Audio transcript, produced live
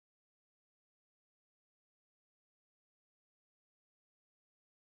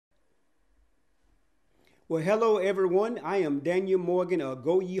Well, hello, everyone. I am Daniel Morgan of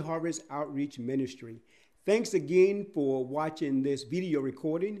Go Ye Harvest Outreach Ministry. Thanks again for watching this video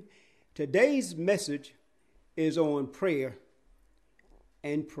recording. Today's message is on prayer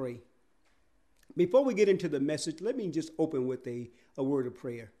and pray. Before we get into the message, let me just open with a word of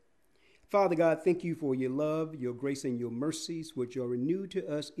prayer. Father God, thank you for your love, your grace, and your mercies, which are renewed to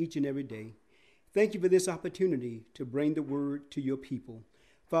us each and every day. Thank you for this opportunity to bring the word to your people.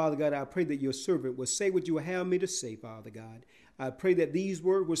 Father God, I pray that your servant will say what you will have me to say, Father God. I pray that these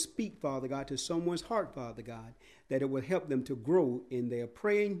words will speak, Father God, to someone's heart, Father God, that it will help them to grow in their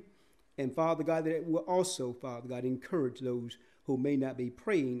praying. And Father God, that it will also, Father God, encourage those who may not be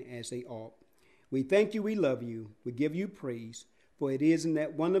praying as they ought. We thank you, we love you, we give you praise, for it is in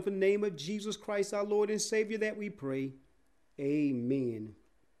that wonderful name of Jesus Christ, our Lord and Savior, that we pray. Amen.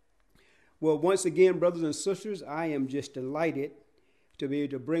 Well, once again, brothers and sisters, I am just delighted to be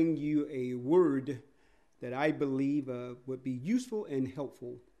able to bring you a word that I believe would be useful and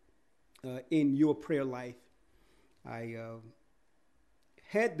helpful in your prayer life. I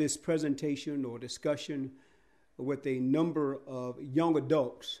had this presentation or discussion with a number of young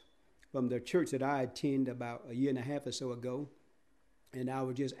adults from the church that I attend about a year and a half or so ago. And I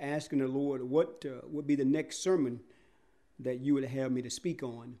was just asking the Lord what would be the next sermon that you would have me to speak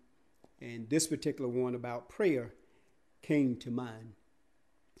on. And this particular one about prayer came to mind.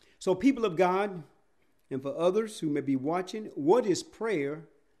 So people of God, and for others who may be watching, what is prayer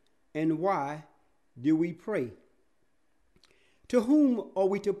and why do we pray? To whom are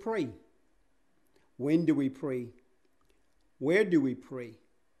we to pray? When do we pray? Where do we pray?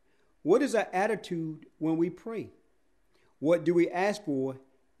 What is our attitude when we pray? What do we ask for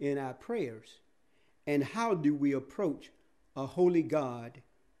in our prayers? And how do we approach a holy God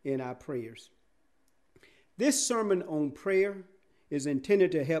in our prayers? This sermon on prayer is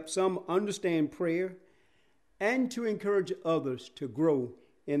intended to help some understand prayer and to encourage others to grow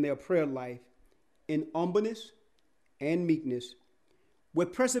in their prayer life in humbleness and meekness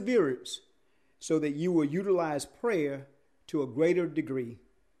with perseverance so that you will utilize prayer to a greater degree,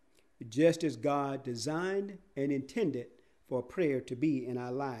 just as God designed and intended for prayer to be in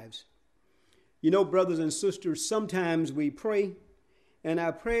our lives. You know, brothers and sisters, sometimes we pray and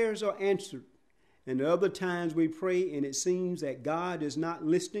our prayers are answered. And other times we pray and it seems that God is not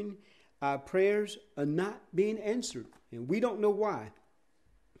listening. Our prayers are not being answered. And we don't know why.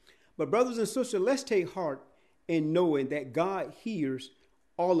 But brothers and sisters, let's take heart in knowing that God hears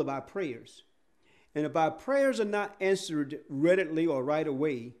all of our prayers. And if our prayers are not answered readily or right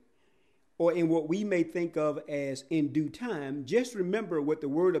away, or in what we may think of as in due time, just remember what the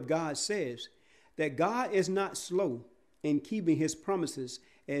word of God says, that God is not slow in keeping his promises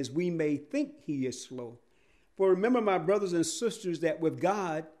as we may think he is slow. For remember, my brothers and sisters, that with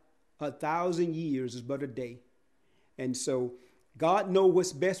God, 1,000 years is but a day. And so God knows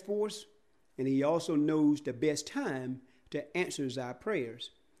what's best for us, and he also knows the best time to answer our prayers.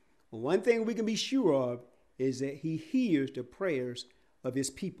 One thing we can be sure of is that he hears the prayers of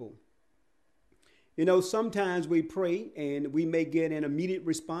his people. You know, sometimes we pray and we may get an immediate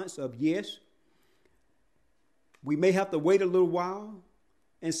response of yes. We may have to wait a little while.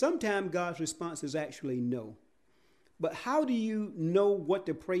 And sometimes God's response is actually no. But how do you know what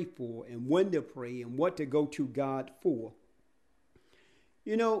to pray for and when to pray and what to go to God for?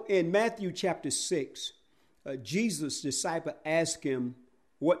 You know, in Matthew chapter 6, Jesus' disciple asked him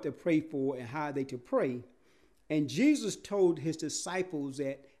what to pray for and how they to pray. And Jesus told his disciples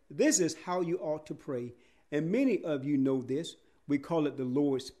that this is how you ought to pray. And many of you know this. We call it the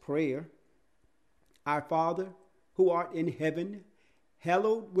Lord's Prayer. Our Father, who art in heaven,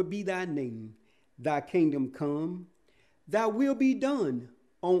 hallowed will be thy name. Thy kingdom come. Thy will be done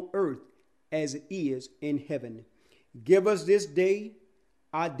on earth as it is in heaven. Give us this day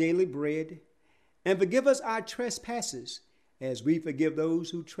our daily bread, and forgive us our trespasses, as we forgive those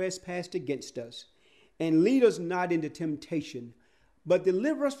who trespass against us. And lead us not into temptation, but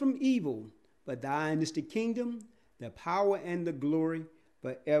deliver us from evil. For thine is the kingdom, the power, and the glory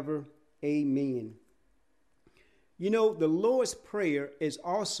forever. Amen. You know, the Lord's Prayer is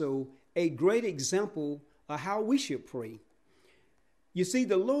also a great example of how we should pray. You see,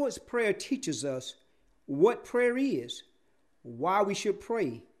 the Lord's Prayer teaches us what prayer is, why we should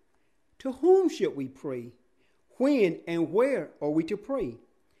pray, to whom should we pray, when and where are we to pray,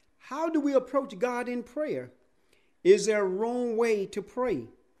 how do we approach God in prayer, is there a wrong way to pray,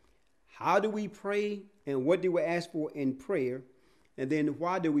 how do we pray and what do we ask for in prayer, and then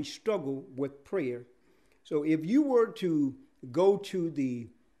why do we struggle with prayer. So if you were to go to the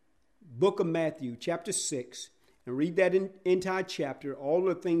book of Matthew, chapter 6, and read that entire chapter. All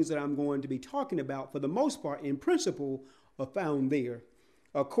the things that I'm going to be talking about, for the most part, in principle, are found there.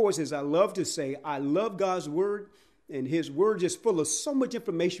 Of course, as I love to say, I love God's word, and his word is full of so much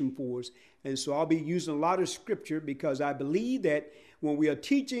information for us. And so I'll be using a lot of scripture because I believe that when we are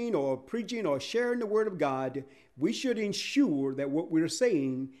teaching or preaching or sharing the word of God, we should ensure that what we're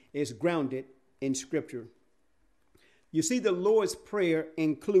saying is grounded in scripture. You see, the Lord's Prayer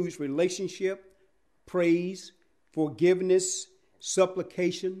includes relationship, praise, forgiveness,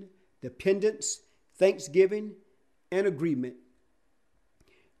 supplication, dependence, thanksgiving, and agreement.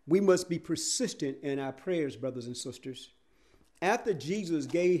 We must be persistent in our prayers, brothers and sisters. After Jesus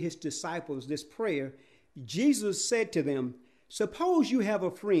gave his disciples this prayer, Jesus said to them, "Suppose you have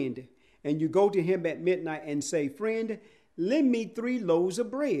a friend and you go to him at midnight and say, 'Friend, lend me 3 loaves of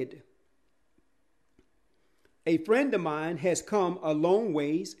bread.' A friend of mine has come a long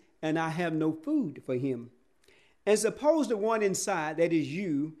ways and I have no food for him. And suppose the one inside, that is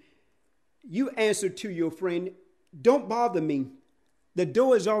you answer to your friend, 'Don't bother me. The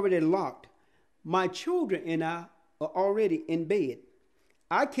door is already locked. My children and I are already in bed.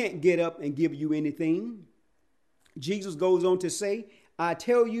 I can't get up and give you anything.' Jesus goes on to say, 'I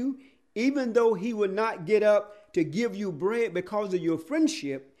tell you, even though he will not get up to give you bread because of your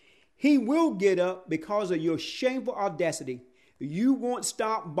friendship, he will get up because of your shameful audacity. You won't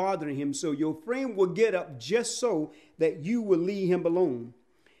stop bothering him, so your friend will get up just so that you will leave him alone.'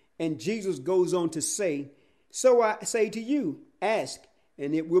 And Jesus goes on to say, 'So I say to you, ask,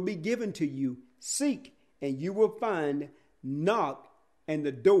 and it will be given to you. Seek, and you will find. Knock, and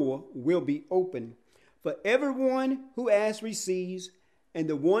the door will be open. For everyone who asks receives, and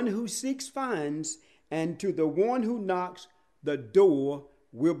the one who seeks finds, and to the one who knocks, the door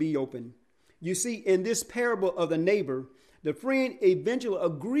will be open.'" You see, in this parable of the neighbor, the friend eventually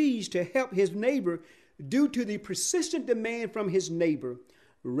agrees to help his neighbor due to the persistent demand from his neighbor,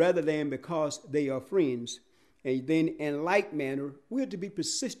 rather than because they are friends. And then in like manner, we are to be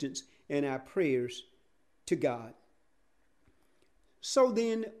persistent in our prayers to God. So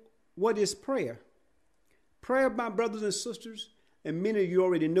then, what is prayer? Prayer, my brothers and sisters, and many of you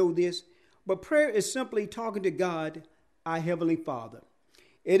already know this, but prayer is simply talking to God, our Heavenly Father.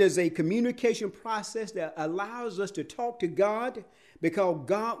 It is a communication process that allows us to talk to God because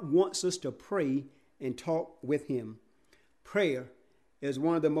God wants us to pray and talk with him. Prayer is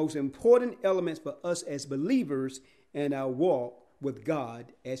one of the most important elements for us as believers in our walk with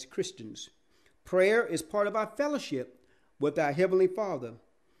God as Christians. Prayer is part of our fellowship with our Heavenly Father.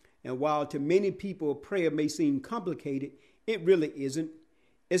 And while to many people prayer may seem complicated, it really isn't.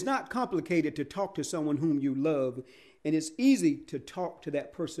 It's not complicated to talk to someone whom you love, and it's easy to talk to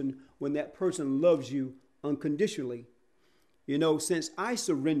that person when that person loves you unconditionally. You know, since I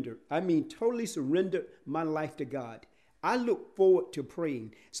totally surrendered my life to God, I look forward to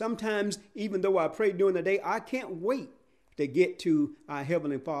praying. Sometimes, even though I pray during the day, I can't wait to get to our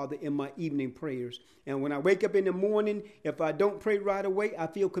Heavenly Father in my evening prayers. And when I wake up in the morning, if I don't pray right away, I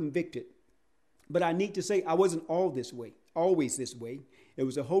feel convicted. But I need to say I wasn't always this way. It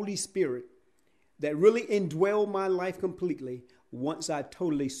was the Holy Spirit that really indwelled my life completely once I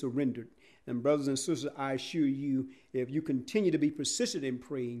totally surrendered. And brothers and sisters, I assure you, if you continue to be persistent in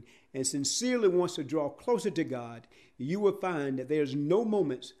praying and sincerely wants to draw closer to God, you will find that there's no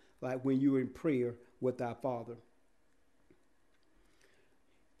moments like when you're in prayer with our Father.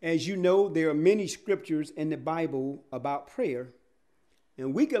 As you know, there are many scriptures in the Bible about prayer,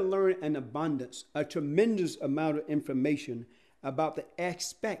 and we can learn an abundance, a tremendous amount of information about the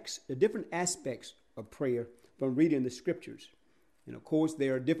different aspects of prayer from reading the scriptures. And of course,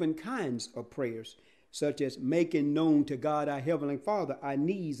 there are different kinds of prayers, such as making known to God, our Heavenly Father, our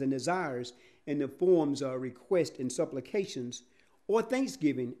needs and desires in the forms of requests and supplications, or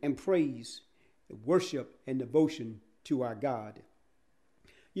thanksgiving and praise, worship and devotion to our God.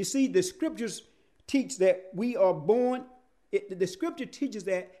 You see, the scriptures teach that the scripture teaches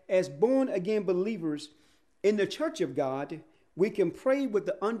that as born again believers in the church of God, we can pray with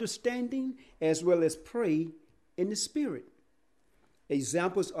the understanding as well as pray in the Spirit.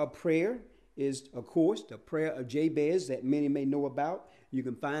 Examples of prayer is, of course, the prayer of Jabez that many may know about. You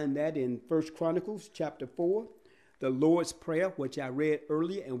can find that in 1 Chronicles chapter 4. The Lord's Prayer, which I read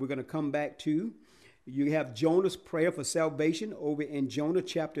earlier, and we're going to come back to. You have Jonah's prayer for salvation over in Jonah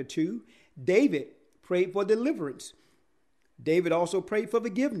chapter 2. David prayed for deliverance. David also prayed for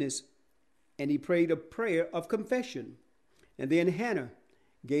forgiveness, and he prayed a prayer of confession. And then Hannah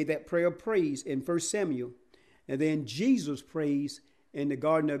gave that prayer of praise in 1 Samuel. And then Jesus prays in the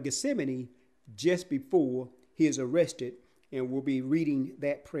Garden of Gethsemane just before he is arrested, and we'll be reading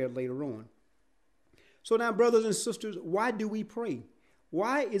that prayer later on. So now, brothers and sisters, why do we pray?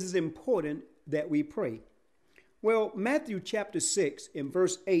 Why is it important that we pray? Well, Matthew chapter 6 in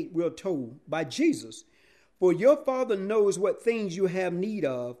verse 8, we're told by Jesus, "For your Father knows what things you have need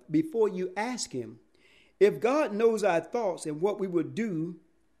of before you ask him." If God knows our thoughts and what we will do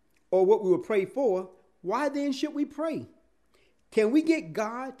or what we will pray for, why then should we pray? Can we get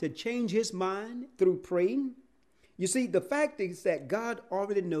God to change his mind through praying? You see, the fact is that God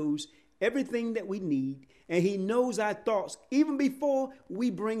already knows everything that we need, and he knows our thoughts even before we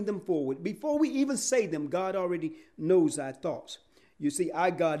bring them forward. Before we even say them, God already knows our thoughts. You see,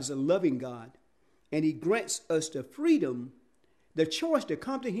 our God is a loving God, and he grants us the freedom, the choice to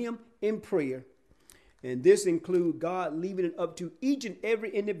come to him in prayer. And this includes God leaving it up to each and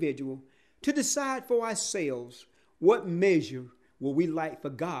every individual to decide for ourselves what measure will we like for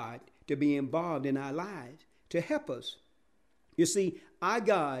God to be involved in our lives to help us. You see, our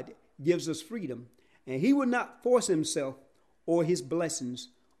God gives us freedom, and he will not force himself or his blessings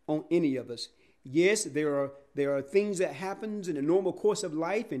on any of us. Yes, there are things that happens in the normal course of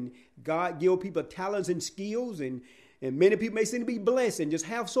life, and God gives people talents and skills, and many people may seem to be blessed and just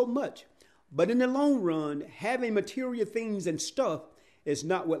have so much. But in the long run, having material things and stuff is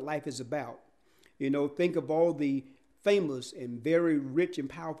not what life is about. You know, think of all the famous and very rich and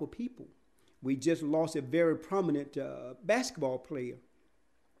powerful people. We just lost a very prominent basketball player.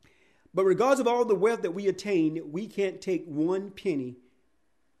 But regardless of all the wealth that we attain, we can't take one penny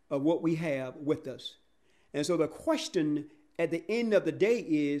of what we have with us. And so the question at the end of the day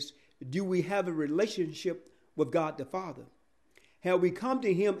is, do we have a relationship with God the Father? Have we come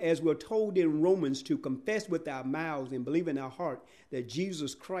to him as we're told in Romans to confess with our mouths and believe in our heart that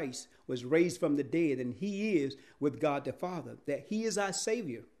Jesus Christ was raised from the dead and he is with God the Father, that he is our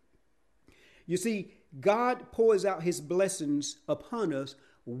Savior? You see, God pours out his blessings upon us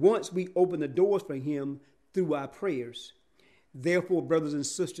once we open the doors for him through our prayers. Therefore, brothers and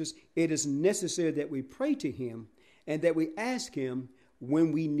sisters, it is necessary that we pray to him and that we ask him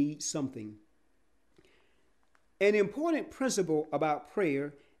when we need something. An important principle about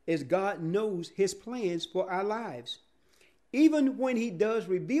prayer is God knows his plans for our lives. Even when he does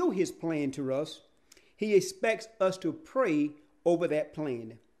reveal his plan to us, he expects us to pray over that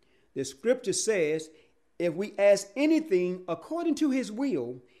plan. The scripture says, if we ask anything according to his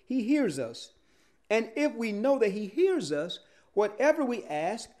will, he hears us. And if we know that he hears us, whatever we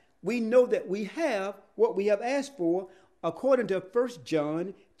ask, we know that we have what we have asked for, according to 1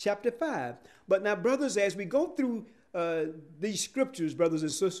 John chapter 5. But now, brothers, as we go through these scriptures, brothers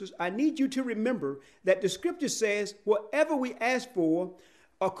and sisters, I need you to remember that the scripture says whatever we ask for,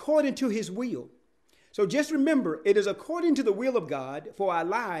 according to his will. So just remember, it is according to the will of God for our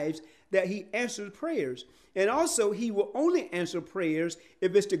lives that he answers prayers. And also, he will only answer prayers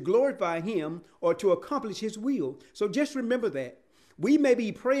if it's to glorify him or to accomplish his will. So just remember that. We may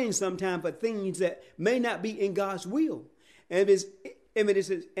be praying sometimes for things that may not be in God's will. And if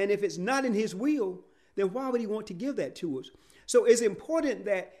it's not in his will, then why would he want to give that to us? So it's important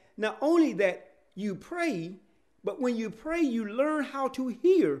that not only that you pray, but when you pray, you learn how to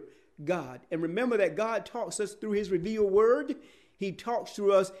hear God. And remember that God talks us through his revealed word. He talks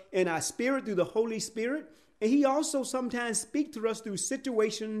to us in our spirit through the Holy Spirit. And he also sometimes speaks to us through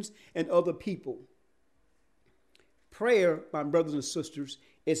situations and other people. Prayer, my brothers and sisters,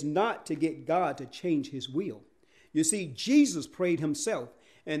 is not to get God to change his will. You see, Jesus prayed himself.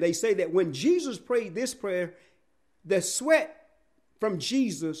 And they say that when Jesus prayed this prayer, the sweat from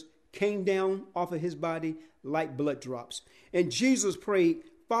Jesus came down off of his body like blood drops. And Jesus prayed,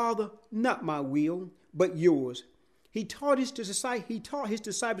 "Father, not my will, but yours." He taught his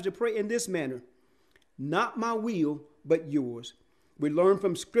disciples to pray in this manner, "Not my will, but yours." We learn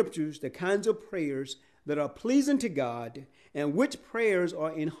from scriptures the kinds of prayers that are pleasing to God and which prayers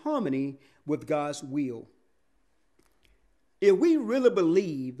are in harmony with God's will. If we really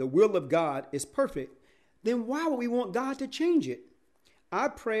believe the will of God is perfect, then why would we want God to change it? Our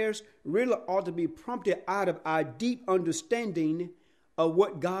prayers really ought to be prompted out of our deep understanding of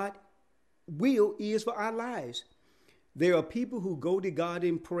what God's will is for our lives. There are people who go to God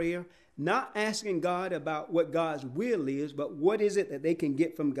in prayer, not asking God about what God's will is, but what is it that they can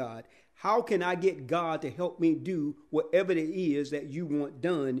get from God? How can I get God to help me do whatever it is that you want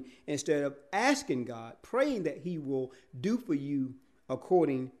done, instead of asking God, praying that he will do for you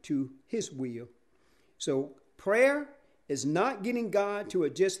according to his will? So prayer is not getting God to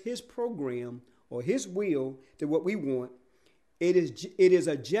adjust his program or his will to what we want. It is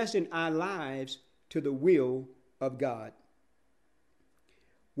adjusting our lives to the will of God.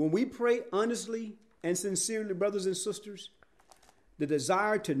 When we pray honestly and sincerely, brothers and sisters, the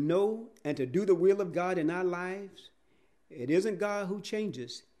desire to know and to do the will of God in our lives, it isn't God who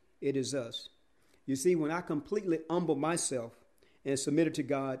changes, it is us. You see, when I completely humbled myself and submitted to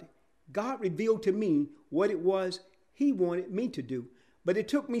God, God revealed to me what it was he wanted me to do. But it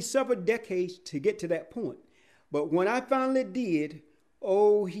took me several decades to get to that point. But when I finally did,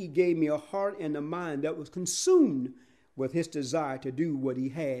 oh, he gave me a heart and a mind that was consumed with his desire to do what he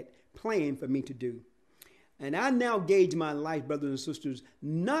had planned for me to do. And I now gauge my life, brothers and sisters,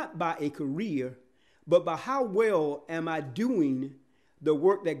 not by a career, but by how well am I doing the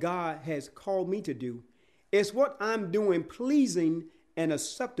work that God has called me to do. It's what I'm doing pleasing and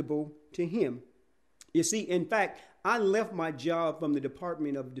acceptable to him. You see, in fact, I left my job from the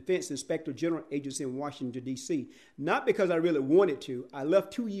Department of Defense Inspector General Agency in Washington, D.C., not because I really wanted to. I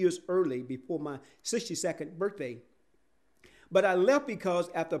left 2 years early before my 62nd birthday. But I left because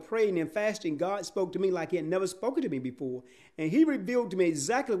after praying and fasting, God spoke to me like he had never spoken to me before. And he revealed to me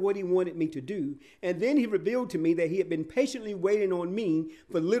exactly what he wanted me to do. And then he revealed to me that he had been patiently waiting on me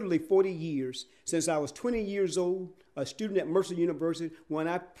for literally 40 years. Since I was 20 years old, a student at Mercer University, when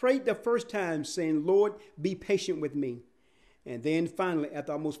I prayed the first time saying, Lord, be patient with me. And then finally,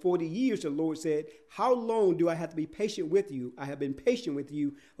 after almost 40 years, the Lord said, how long do I have to be patient with you? I have been patient with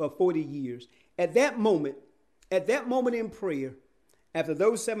you for 40 years. At that moment in prayer, after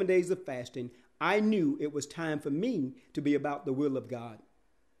those 7 days of fasting, I knew it was time for me to be about the will of God.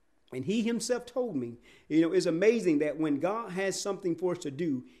 And he himself told me, it's amazing that when God has something for us to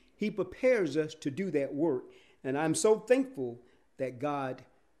do, he prepares us to do that work. And I'm so thankful that God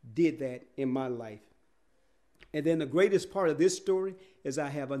did that in my life. And then the greatest part of this story is I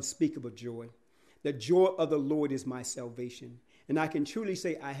have unspeakable joy. The joy of the Lord is my salvation. And I can truly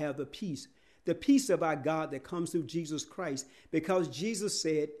say I have the peace of our God that comes through Jesus Christ, because Jesus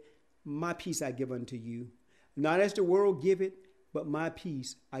said, my peace I give unto you. Not as the world give it, but my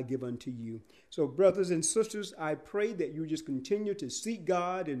peace I give unto you. So brothers and sisters, I pray that you just continue to seek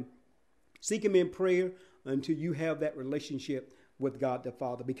God and seek him in prayer until you have that relationship with God the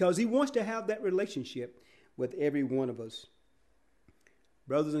Father, because he wants to have that relationship with every one of us.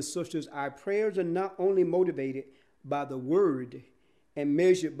 Brothers and sisters, our prayers are not only motivated by the word and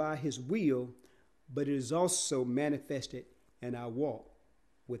measured by his will, but it is also manifested in our walk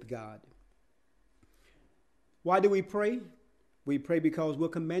with God. Why do we pray? We pray because we're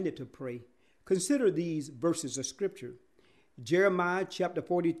commanded to pray. Consider these verses of scripture. Jeremiah chapter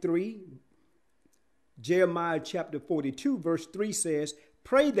 42, verse 3 says,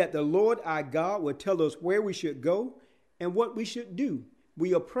 pray that the Lord our God will tell us where we should go and what we should do.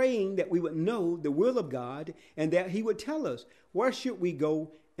 We are praying that we would know the will of God and that he would tell us where should we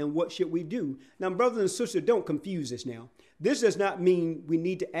go and what should we do. Now, brothers and sisters, don't confuse this now. This does not mean we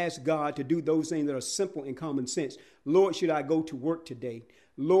need to ask God to do those things that are simple and common sense. Lord, should I go to work today?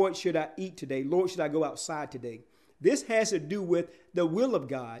 Lord, should I eat today? Lord, should I go outside today? This has to do with the will of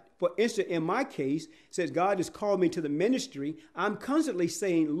God. For instance, in my case, since God has called me to the ministry, I'm constantly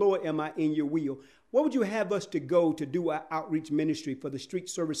saying, Lord, am I in your will? What would you have us to go to do our outreach ministry for the street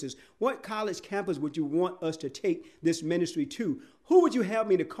services? What college campus would you want us to take this ministry to? Who would you have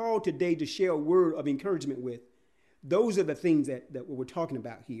me to call today to share a word of encouragement with? Those are the things that we're talking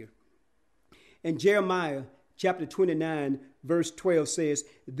about here. And Jeremiah chapter 29, verse 12 says,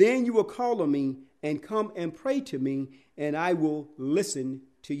 then you will call on me and come and pray to me, and I will listen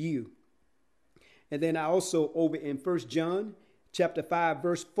to you. And then I also over in 1 John chapter 5,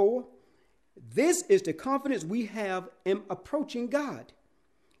 verse 4, this is the confidence we have in approaching God.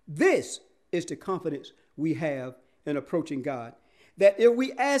 This is the confidence we have in approaching God, that if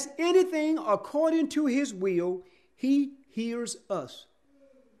we ask anything according to his will, he hears us.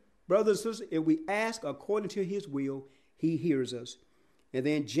 Brothers and sisters, if we ask according to his will, he hears us. And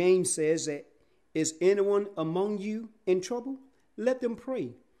then James says that, is anyone among you in trouble? Let them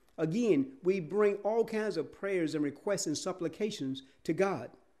pray. Again, we bring all kinds of prayers and requests and supplications to God.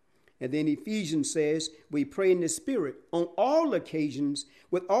 And then Ephesians says we pray in the Spirit on all occasions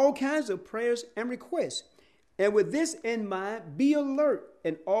with all kinds of prayers and requests. And with this in mind, be alert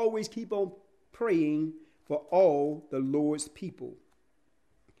and always keep on praying for all the Lord's people.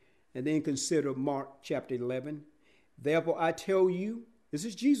 And then consider Mark chapter 11. Therefore I tell you, this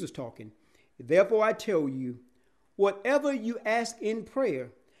is Jesus talking. Therefore I tell you, whatever you ask in prayer,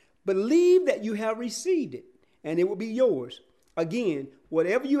 believe that you have received it, and it will be yours. Again,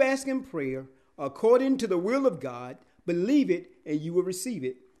 whatever you ask in prayer, according to the will of God, believe it, and you will receive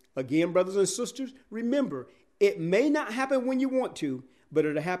it. Again, brothers and sisters, remember, it may not happen when you want to, but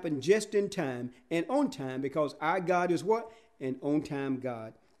it'll happen just in time and on time, because our God is what? An on-time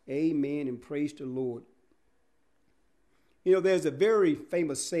God. Amen, and praise the Lord. You know, there's a very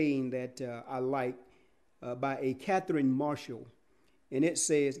famous saying that I like by a Catherine Marshall, and it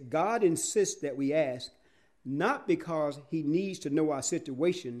says, God insists that we ask, not because he needs to know our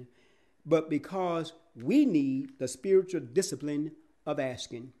situation, but because we need the spiritual discipline of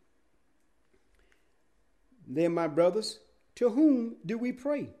asking. Then, my brothers, to whom do we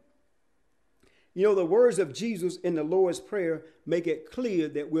pray? You know, the words of Jesus in the Lord's Prayer make it clear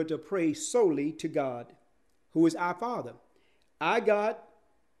that we're to pray solely to God, who is our Father. Our God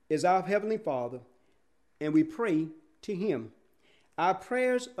is our Heavenly Father, and we pray to him. Our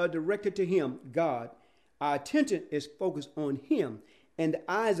prayers are directed to him, God. Our attention is focused on him, and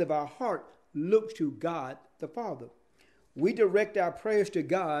the eyes of our heart look to God the Father. We direct our prayers to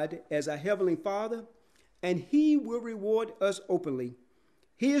God as our Heavenly Father, and he will reward us openly.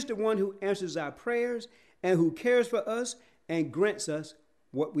 He is the one who answers our prayers and who cares for us and grants us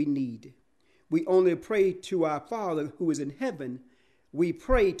what we need. We only pray to our Father who is in heaven. We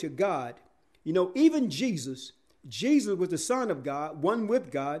pray to God. You know, even Jesus was the Son of God, one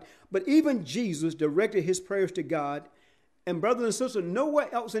with God, but even Jesus directed his prayers to God. And brothers and sisters,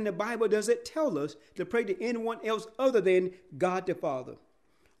 nowhere else in the Bible does it tell us to pray to anyone else other than God the Father.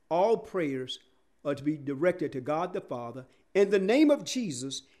 All prayers are to be directed to God the Father in the name of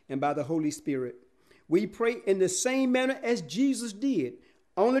Jesus and by the Holy Spirit. We pray in the same manner as Jesus did,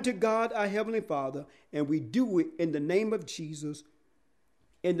 only to God our Heavenly Father, and we do it in the name of Jesus,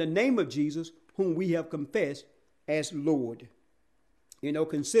 whom we have confessed as Lord. You know,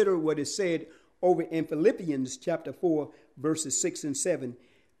 consider what is said over in Philippians chapter 4, verses 6 and 7.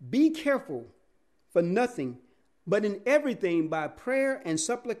 Be careful for nothing, but in everything by prayer and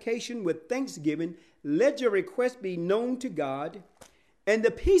supplication with thanksgiving, let your requests be known to God, and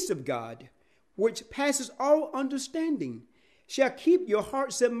the peace of God, which passes all understanding, shall keep your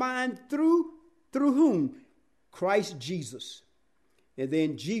hearts and mind through whom? Christ Jesus. And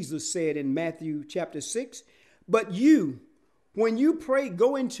then Jesus said in Matthew chapter 6, but you, when you pray,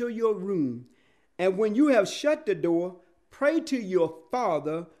 go into your room, and when you have shut the door, pray to your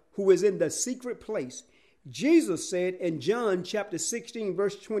Father who is in the secret place. Jesus said in John chapter 16,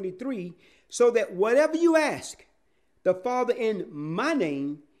 verse 23, so that whatever you ask the Father in my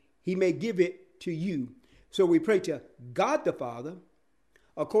name, he may give it to you. So we pray to God the Father,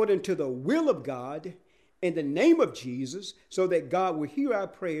 according to the will of God, in the name of Jesus, so that God will hear our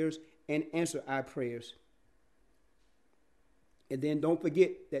prayers and answer our prayers. And then don't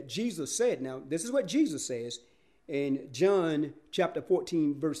forget that Jesus said, now this is what Jesus says in John chapter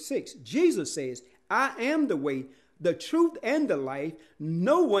 14, verse 6. Jesus says, I am the way, the truth, and the life.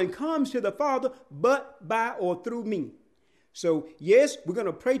 No one comes to the Father but by or through me. So yes, we're going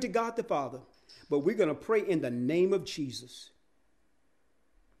to pray to God the Father, but we're going to pray in the name of Jesus.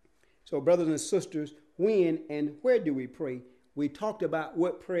 So brothers and sisters, when and where do we pray? We talked about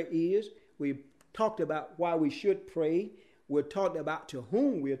what prayer is. We talked about why we should pray. We talked about to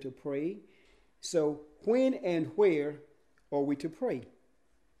whom we are to pray. So when and where are we to pray?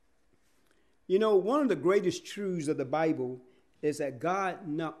 You know, one of the greatest truths of the Bible is that God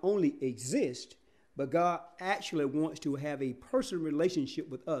not only exists, but God actually wants to have a personal relationship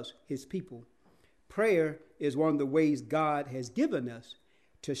with us, his people. Prayer is one of the ways God has given us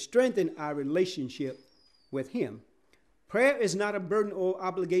to strengthen our relationship with him. Prayer is not a burden or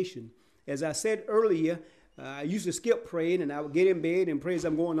obligation. As I said earlier, I used to skip praying, and I would get in bed and pray as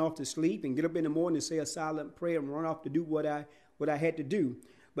I'm going off to sleep, and get up in the morning and say a silent prayer and run off to do what I had to do.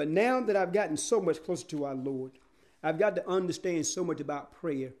 But now that I've gotten so much closer to our Lord, I've got to understand so much about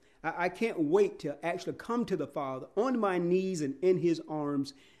prayer. I can't wait to actually come to the Father on my knees and in his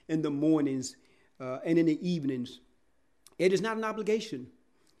arms in the mornings and in the evenings. It is not an obligation.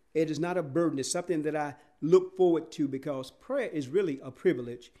 It is not a burden. It's something that I look forward to because prayer is really a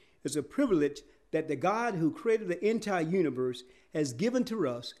privilege. It's a privilege that the God who created the entire universe has given to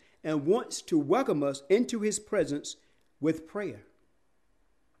us and wants to welcome us into his presence with prayer.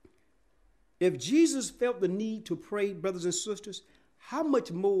 If Jesus felt the need to pray, brothers and sisters, how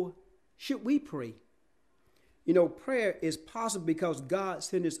much more should we pray? You know, prayer is possible because God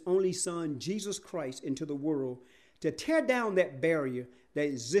sent his only son, Jesus Christ, into the world to tear down that barrier that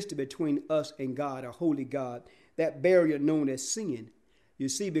existed between us and God, a holy God, that barrier known as sin. You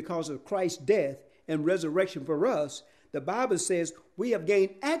see, because of Christ's death and resurrection for us, the Bible says we have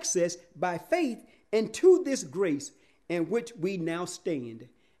gained access by faith into this grace in which we now stand.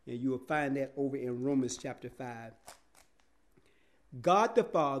 And you will find that over in Romans chapter 5. God the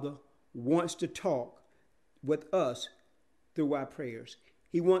Father wants to talk with us through our prayers.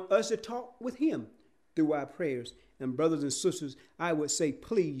 He wants us to talk with him through our prayers. And brothers and sisters, I would say,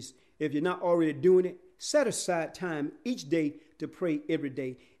 please, if you're not already doing it, set aside time each day to pray every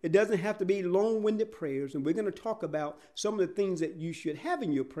day. It doesn't have to be long-winded prayers, and we're going to talk about some of the things that you should have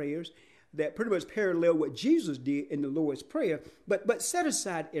in your prayers that pretty much parallel what Jesus did in the Lord's Prayer. But set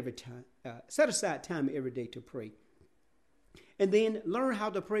aside time every day to pray. And then learn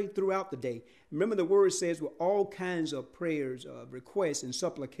how to pray throughout the day. Remember, the word says with all kinds of prayers, requests, and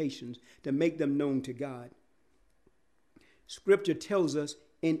supplications to make them known to God. Scripture tells us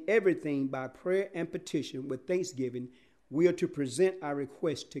in everything by prayer and petition with thanksgiving, we are to present our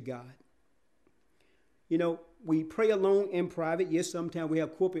requests to God. You know, we pray alone in private. Yes, sometimes we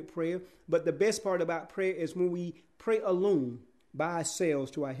have corporate prayer. But the best part about prayer is when we pray alone by ourselves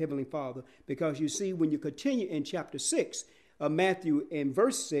to our Heavenly Father. Because you see, when you continue in chapter 6 of Matthew in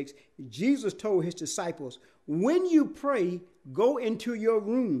verse 6, Jesus told his disciples, when you pray, go into your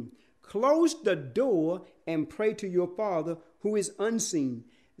room, close the door, and pray to your Father who is unseen.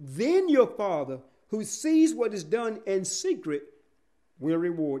 Then your Father who sees what is done in secret will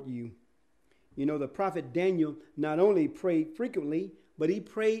reward you. You know, the prophet Daniel not only prayed frequently, but he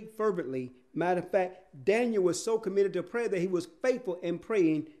prayed fervently. Matter of fact, Daniel was so committed to prayer that he was faithful in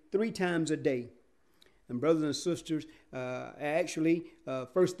praying 3 times a day. And brothers and sisters,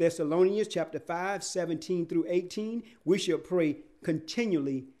 1 Thessalonians chapter 5, 17 through 18, we should pray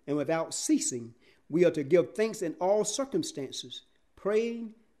continually and without ceasing. We are to give thanks in all circumstances,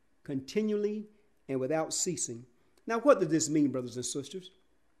 praying continually and without ceasing. Now, what does this mean, brothers and sisters?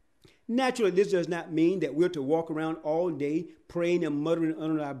 Naturally, this does not mean that we're to walk around all day praying and muttering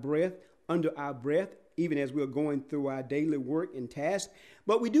under our breath, even as we're going through our daily work and tasks.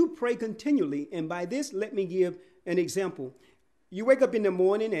 But we do pray continually. And by this, let me give an example. You wake up in the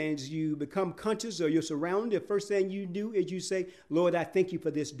morning and as you become conscious of your surroundings, the first thing you do is you say, Lord, I thank you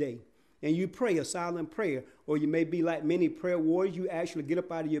for this day. And you pray a silent prayer. Or you may be like many prayer warriors. You actually get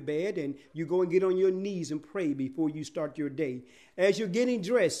up out of your bed and you go and get on your knees and pray before you start your day. As you're getting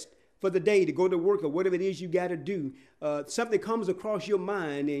dressed for the day to go to work or whatever it is you got to do, something comes across your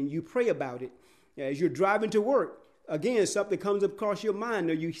mind and you pray about it. As you're driving to work, again, something comes across your mind,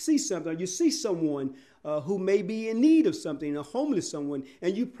 or you see something, or you see someone who may be in need of something, a homeless someone,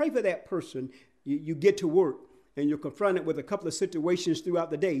 and you pray for that person. You get to work and you're confronted with a couple of situations throughout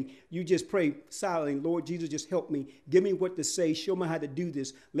the day. You just pray silently, Lord Jesus, just help me. Give me what to say. Show me how to do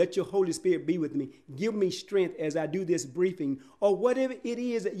this. Let your Holy Spirit be with me. Give me strength as I do this briefing, or whatever it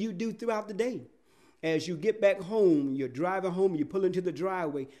is that you do throughout the day. As you get back home, you're driving home, you pull into the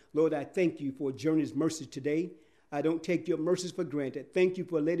driveway. Lord, I thank you for journey's mercy today. I don't take your mercies for granted. Thank you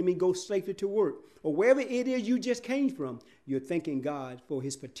for letting me go safely to work. Or wherever it is you just came from, you're thanking God for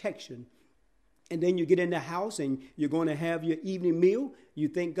his protection. And then you get in the house and you're going to have your evening meal. You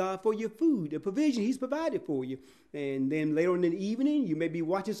thank God for your food, the provision he's provided for you. And then later in the evening, you may be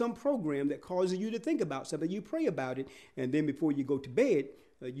watching some program that causes you to think about something. You pray about it. And then before you go to bed,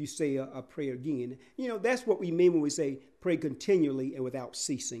 you say a prayer again. You know, that's what we mean when we say pray continually and without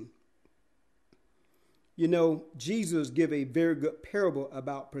ceasing. You know, Jesus gave a very good parable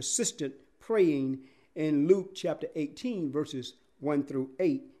about persistent praying in Luke chapter 18, verses 1 through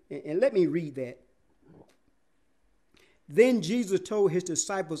 8. And let me read that. Then Jesus told his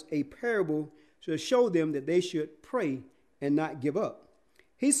disciples a parable to show them that they should pray and not give up.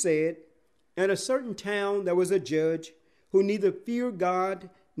 He said, in a certain town there was a judge who neither feared God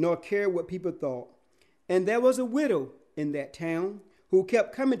nor cared what people thought. And there was a widow in that town who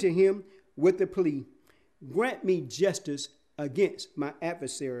kept coming to him with the plea, grant me justice against my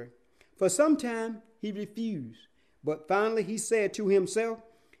adversary. For some time he refused, but finally he said to himself,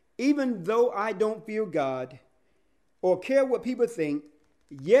 even though I don't fear God or care what people think,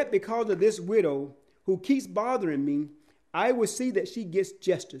 yet because of this widow who keeps bothering me, I will see that she gets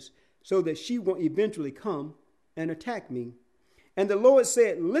justice so that she won't eventually come and attack me. And the Lord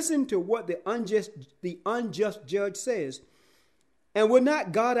said, listen to what the unjust judge says. And will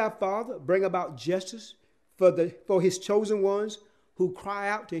not God our Father bring about justice for his chosen ones who cry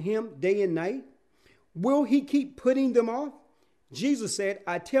out to him day and night? Will he keep putting them off? Jesus said,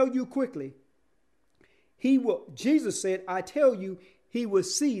 I tell you quickly. Jesus said, I tell you, he will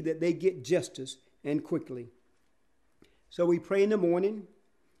see that they get justice and quickly. So we pray in the morning.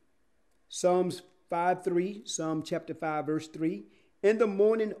 Psalms 5:3, Psalm chapter 5, verse 3. In the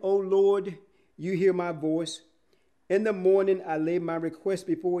morning, O Lord, you hear my voice. In the morning, I lay my request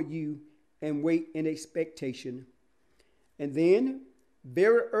before you and wait in expectation. And then,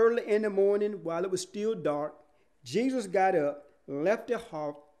 very early in the morning, while it was still dark, Jesus got up, left the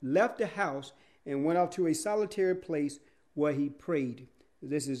house, and went off to a solitary place where he prayed.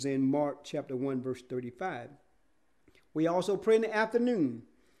 This is in Mark chapter 1, verse 35. We also pray in the afternoon.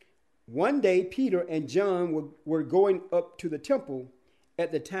 One day, Peter and John were going up to the temple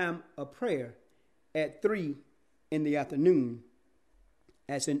at the time of prayer at 3 in the afternoon,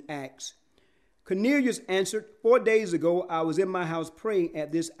 as in Acts. Cornelius answered, 4 days ago, I was in my house praying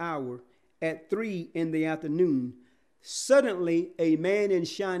at this hour, at 3 in the afternoon. Suddenly, a man in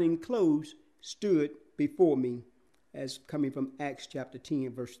shining clothes stood before me, as coming from Acts chapter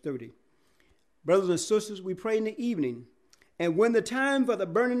 10, verse 30. Brothers and sisters, we pray in the evening. And when the time for the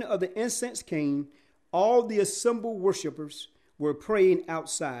burning of the incense came, all the assembled worshipers were praying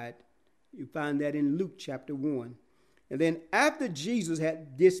outside. You find that in Luke chapter 1. And then after Jesus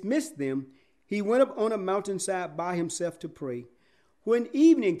had dismissed them, he went up on a mountainside by himself to pray. When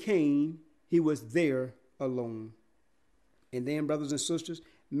evening came, he was there alone. And then, brothers and sisters,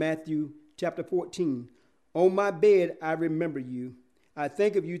 Matthew chapter 14. On my bed, I remember you. I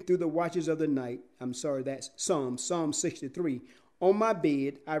think of you through the watches of the night. That's Psalm 63. On my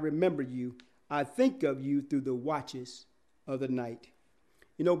bed, I remember you. I think of you through the watches of the night.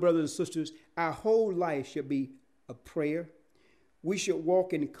 You know, brothers and sisters, our whole life should be a prayer. We should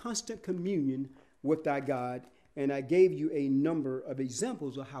walk in constant communion with our God. And I gave you a number of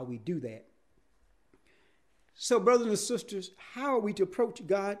examples of how we do that. So, brothers and sisters, how are we to approach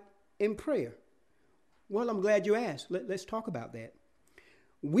God in prayer? Well, I'm glad you asked. Let's talk about that.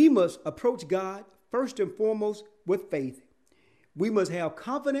 We must approach God first and foremost with faith. We must have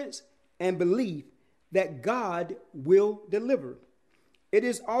confidence and belief that God will deliver. It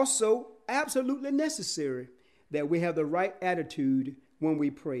is also absolutely necessary that we have the right attitude when we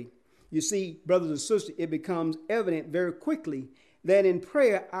pray. You see, brothers and sisters, it becomes evident very quickly that in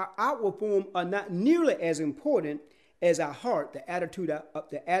prayer, our outward form are not nearly as important as our heart, the attitude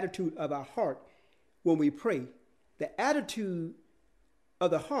of our heart when we pray. The attitude of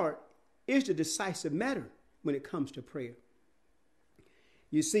the heart is the decisive matter when it comes to prayer.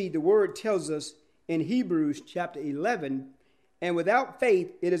 You see, the word tells us in Hebrews chapter 11, and without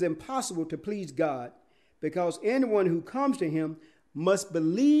faith it is impossible to please God, because anyone who comes to him must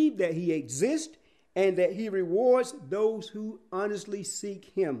believe that he exists and that he rewards those who honestly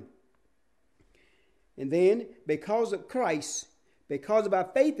seek him. And then, because of Christ, because of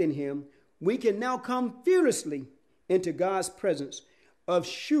our faith in him, we can now come fearlessly into God's presence,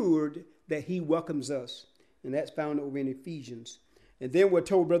 assured that he welcomes us. And that's found over in Ephesians. And then we're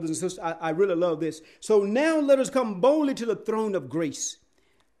told, brothers and sisters, I really love this. So now let us come boldly to the throne of grace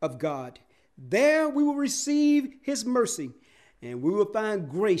of God. There we will receive his mercy, and we will find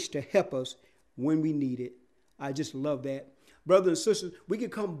grace to help us when we need it. I just love that. Brothers and sisters, we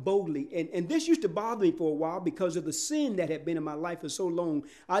can come boldly. And this used to bother me for a while because of the sin that had been in my life for so long.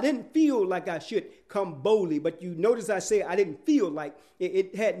 I didn't feel like I should come boldly. But you notice I say I didn't feel like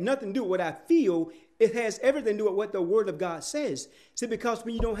it had nothing to do with what I feel. It has everything to do with what the Word of God says. See, because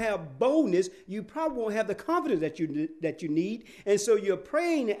when you don't have boldness, you probably won't have the confidence that you need. And so you're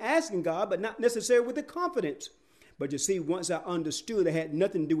praying and asking God, but not necessarily with the confidence. But you see, once I understood it had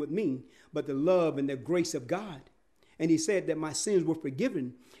nothing to do with me, but the love and the grace of God. And he said that my sins were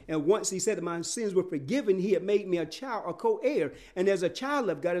forgiven. And once he said that my sins were forgiven, he had made me a child, a co-heir. And as a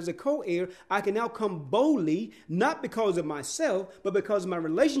child of God, as a co-heir, I can now come boldly, not because of myself, but because of my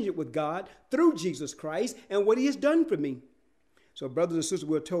relationship with God through Jesus Christ and what he has done for me. So brothers and sisters,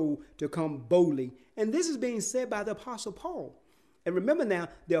 we're told to come boldly. And this is being said by the Apostle Paul. And remember now,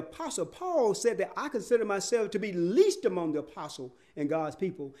 the Apostle Paul said that I consider myself to be least among the apostle and God's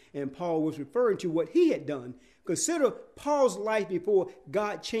people. And Paul was referring to what he had done. Consider Paul's life before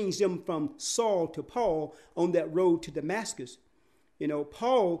God changed him from Saul to Paul on that road to Damascus. You know,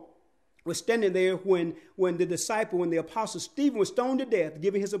 Paul was standing there when the apostle Stephen was stoned to death,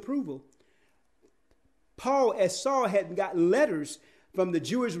 giving his approval. Paul, as Saul, had got letters from the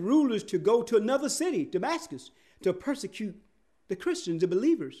Jewish rulers to go to another city, Damascus, to persecute the Christians, the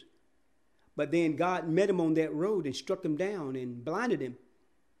believers. But then God met him on that road and struck him down and blinded him.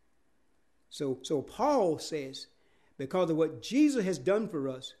 So Paul says, because of what Jesus has done for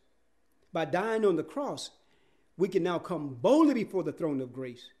us, by dying on the cross, we can now come boldly before the throne of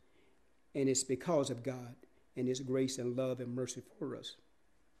grace. And it's because of God and his grace and love and mercy for us.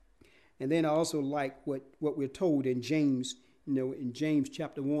 And then I also like what we're told in James. You know, in James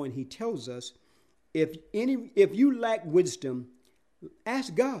chapter 1, he tells us, if you lack wisdom,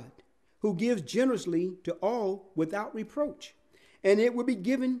 ask God, who gives generously to all without reproach, and it will be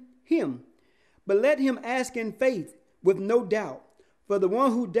given him. But let him ask in faith with no doubt, for the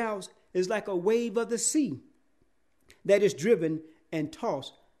one who doubts is like a wave of the sea that is driven and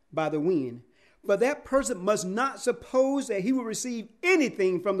tossed by the wind. For that person must not suppose that he will receive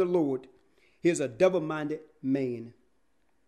anything from the Lord. He is a double-minded man.